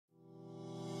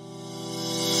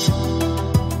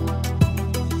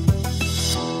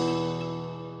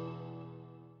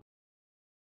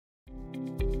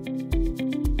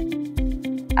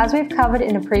As we've covered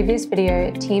in a previous video,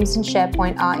 Teams and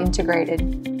SharePoint are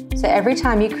integrated. So every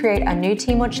time you create a new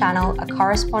team or channel, a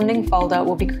corresponding folder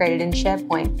will be created in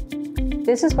SharePoint.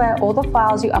 This is where all the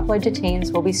files you upload to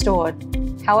Teams will be stored.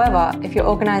 However, if your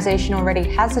organization already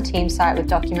has a Teams site with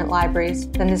document libraries,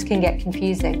 then this can get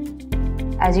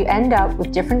confusing, as you end up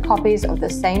with different copies of the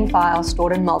same file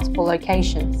stored in multiple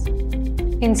locations.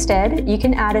 Instead, you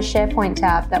can add a SharePoint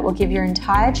tab that will give your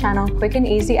entire channel quick and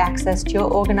easy access to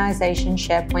your organization's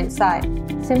SharePoint site.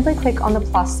 Simply click on the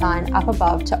plus sign up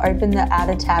above to open the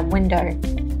Add a Tab window.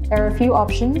 There are a few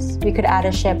options. We could add a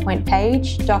SharePoint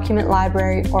page, document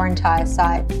library, or entire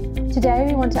site. Today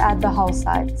we want to add the whole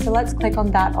site, so let's click on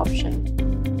that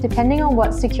option. Depending on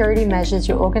what security measures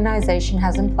your organization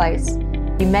has in place,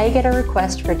 you may get a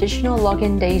request for additional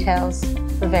login details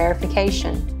for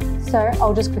verification. So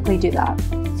I'll just quickly do that.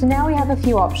 So now we have a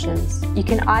few options. You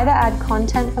can either add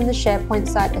content from the SharePoint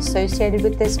site associated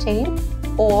with this team,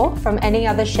 or from any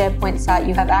other SharePoint site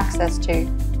you have access to.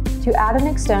 To add an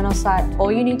external site,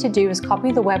 all you need to do is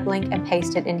copy the web link and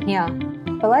paste it in here.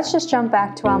 But let's just jump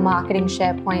back to our marketing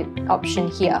SharePoint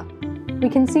option here. We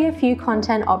can see a few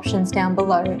content options down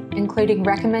below, including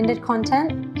recommended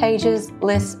content, pages,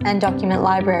 lists, and document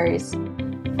libraries.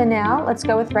 For now, let's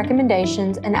go with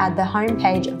recommendations and add the home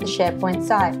page of the SharePoint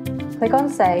site. Click on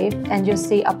Save, and you'll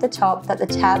see up the top that the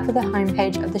tab for the home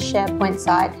page of the SharePoint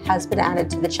site has been added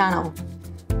to the channel.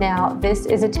 Now, this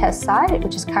is a test site,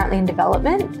 which is currently in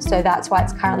development, so that's why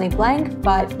it's currently blank,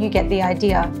 but you get the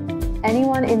idea.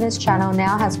 Anyone in this channel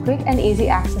now has quick and easy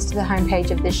access to the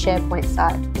homepage of this SharePoint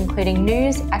site, including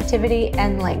news, activity,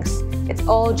 and links. It's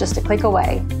all just a click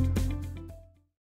away.